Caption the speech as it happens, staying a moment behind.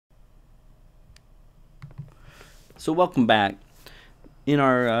So welcome back. In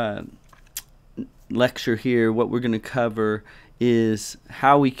our lecture here, what we're going to cover is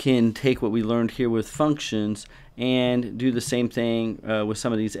how we can take what we learned here with functions and do the same thing with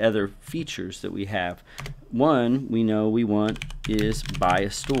some of these other features that we have. One we know we want is buy a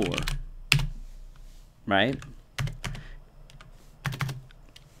store, right?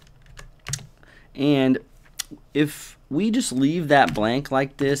 And if we just leave that blank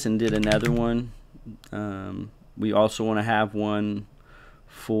like this and did another one, we also want to have one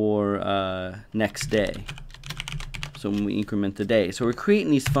for next day. So when we increment the day. So we're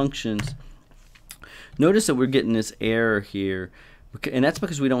creating these functions. Notice that we're getting this error here, and that's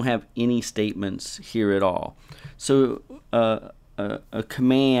because we don't have any statements here at all. So a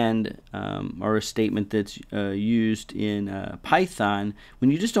command or a statement that's used in Python when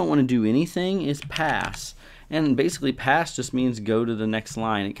you just don't want to do anything is pass. And basically pass just means go to the next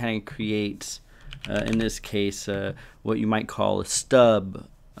line. It kind of creates in this case what you might call a stub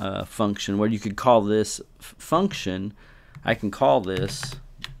function, where you could call this function, I can call this,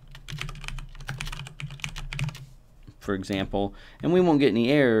 for example, and we won't get any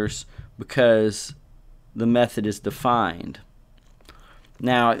errors because the method is defined.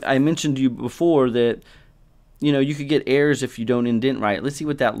 Now, I mentioned to you before that you could get errors if you don't indent right. Let's see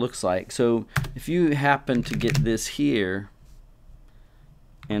what that looks like. So if you happen to get this here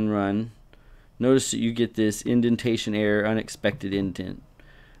and run, notice that you get this indentation error, unexpected indent.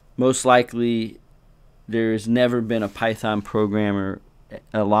 Most likely there's never been a Python programmer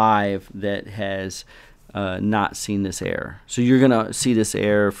alive that has not seen this error. So you're going to see this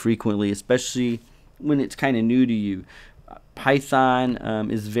error frequently, especially when it's kind of new to you. Python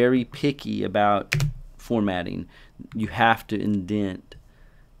is very picky about formatting. You have to indent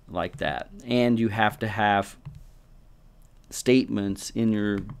like that, and you have to have statements in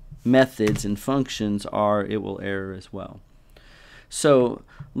your methods and functions, or it will error as well. So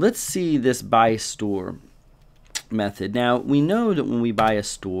let's see this buy store method. Now we know that when we buy a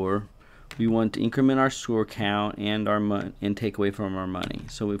store, we want to increment our store count and our money and take away from our money.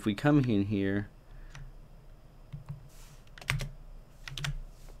 So if we come in here,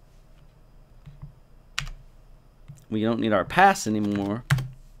 we don't need our pass anymore,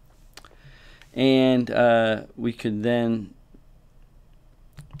 and we could then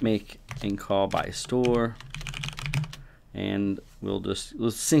make and call by store, and let's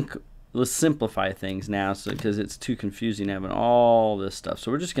simplify things now, so because it's too confusing having all this stuff. So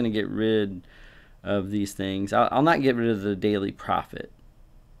we're just going to get rid of these things. I'll not get rid of the daily profit.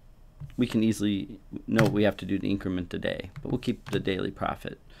 We can easily know what we have to do to increment the day, but we'll keep the daily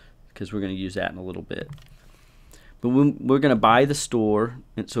profit because we're going to use that in a little bit. But we're going to buy the store,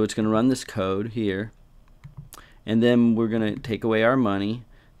 and so it's going to run this code here, and then we're going to take away our money.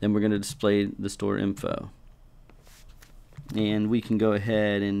 Then we're going to display the store info. And we can go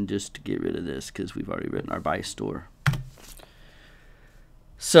ahead and just get rid of this because we've already written our buy store.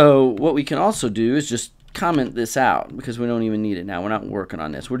 So what we can also do is just comment this out because we don't even need it now. We're not working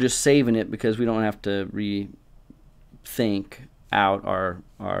on this. We're just saving it because we don't have to rethink out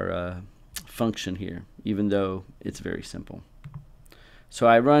our function here, even though it's very simple. So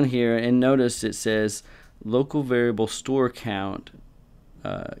I run here, and notice it says local variable store count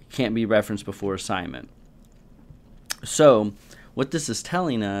can't be referenced before assignment. So what this is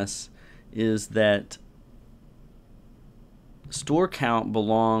telling us is that store count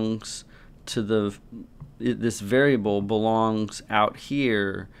belongs to this variable belongs out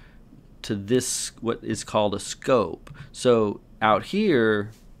here to this, what is called a scope. So out here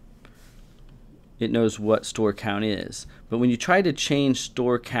it knows what store count is, but when you try to change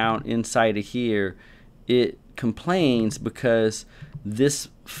store count inside of here, it complains because this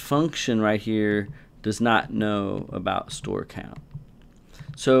function right here does not know about store count.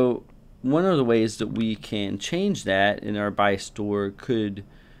 So one of the ways that we can change that in our buy store could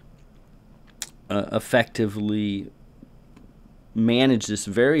effectively manage this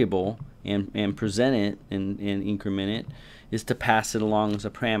variable and present it and increment it is to pass it along as a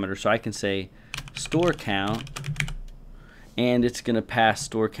parameter. So I can say store count, and it's going to pass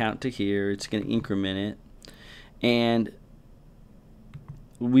store count to here. It's going to increment it, and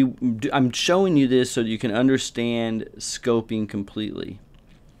I'm showing you this so that you can understand scoping completely.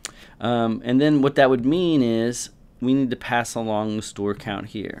 And then what that would mean is we need to pass along the store count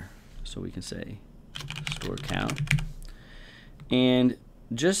here. So we can say store count. And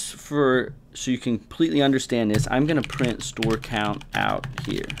just so you can completely understand this, I'm going to print store count out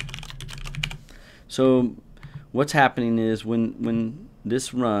here. So what's happening is when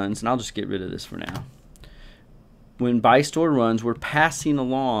this runs, and I'll just get rid of this for now. When buy store runs, we're passing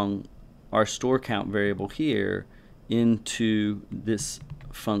along our store count variable here into this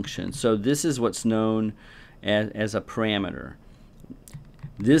function. So this is what's known as a parameter.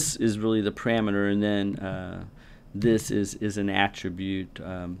 This is really the parameter, and then this is an attribute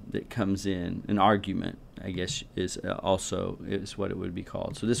that comes in, an argument, I guess is also is what it would be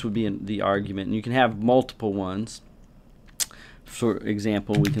called. So this would be the argument, and you can have multiple ones. For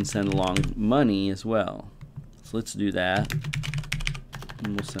example, we can send along money as well. So let's do that,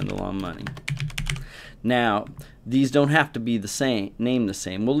 and we'll send along money. Now, these don't have to be the same, named the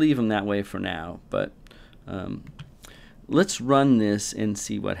same. We'll leave them that way for now, but let's run this and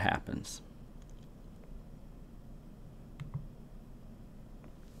see what happens.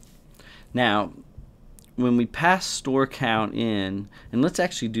 Now, when we pass store count in, and let's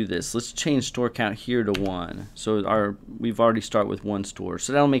actually do this. Let's change store count here to 1. So we've already started with 1 store.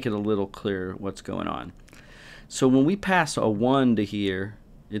 So that'll make it a little clearer what's going on. So when we pass a 1 to here,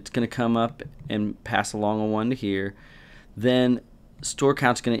 it's going to come up and pass along a 1 to here. Then store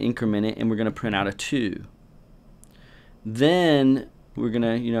count's going to increment it, and we're going to print out a 2. Then we're going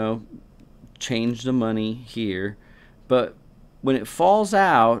to, change the money here. But when it falls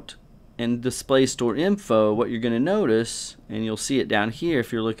out and display store info, what you're going to notice, and you'll see it down here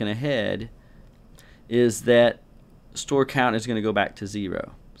if you're looking ahead, is that store count is going to go back to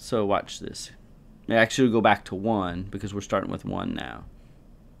 0. So watch this. It actually will go back to 1 because we're starting with 1 now.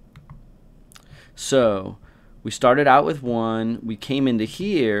 So we started out with 1, we came into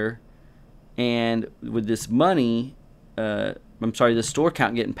here, and with this money, the store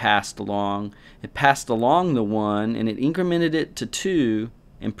count getting passed along, it passed along the 1 and it incremented it to 2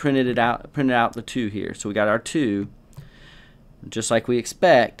 and printed out the 2 here. So we got our 2, just like we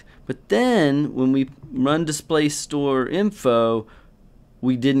expect. But then when we run display store info,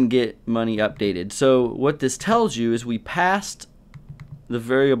 we didn't get money updated. So what this tells you is we passed the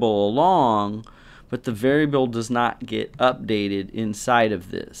variable along, but the variable does not get updated inside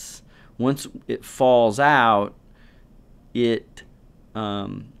of this. Once it falls out, it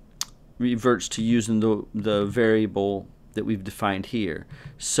reverts to using the variable that we've defined here.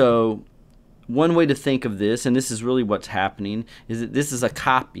 So one way to think of this, and this is really what's happening, is that this is a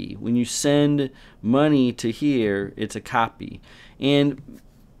copy. When you send money to here, it's a copy. And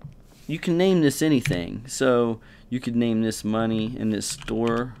you can name this anything. So you could name this money and this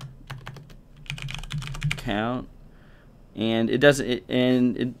store count. And it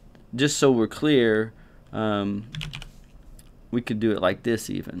doesn't, just so we're clear, we could do it like this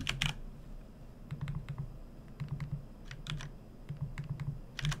even.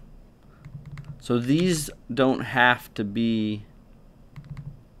 So these don't have to be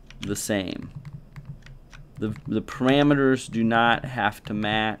the same. The parameters do not have to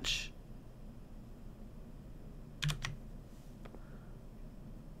match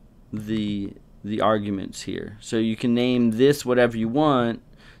the arguments here. So you can name this whatever you want,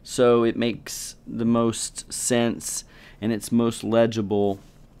 so it makes the most sense and it's most legible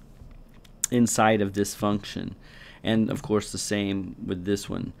inside of this function. And of course the same with this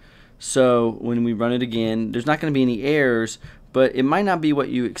one. So when we run it again, there's not going to be any errors, but it might not be what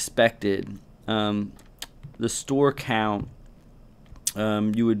you expected. The store count,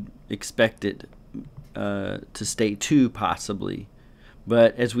 you would expect it to stay 2 possibly,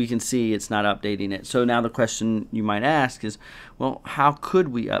 but as we can see, it's not updating it. So now the question you might ask is, well, how could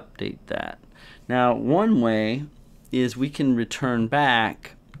we update that? Now, one way is we can return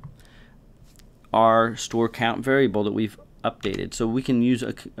back our store count variable that we've updated. So we can use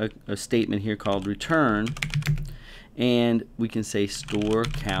a statement here called return, and we can say store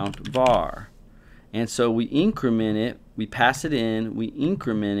count var. And so we increment it, we pass it in, we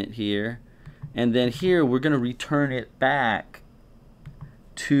increment it here, and then here we're going to return it back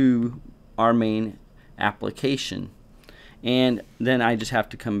to our main application. And then I just have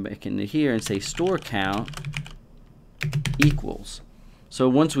to come back into here and say store count equals. So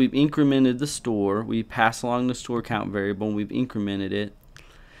once we've incremented the store, we pass along the store count variable and we've incremented it,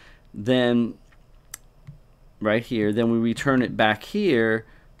 then right here, then we return it back here,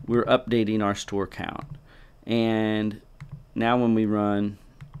 we're updating our store count. And now when we run,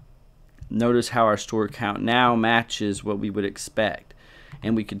 notice how our store count now matches what we would expect.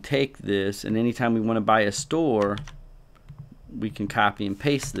 And we could take this, and anytime we want to buy a store, we can copy and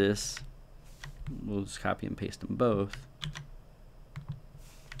paste this. We'll just copy and paste them both.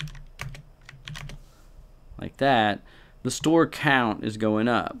 Like that. The store count is going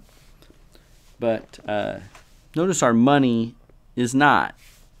up. But notice our money is not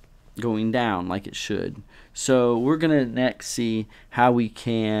going down like it should. So we're going to next see how we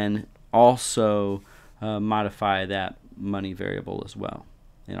can also modify that money variable as well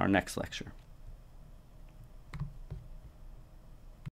in our next lecture.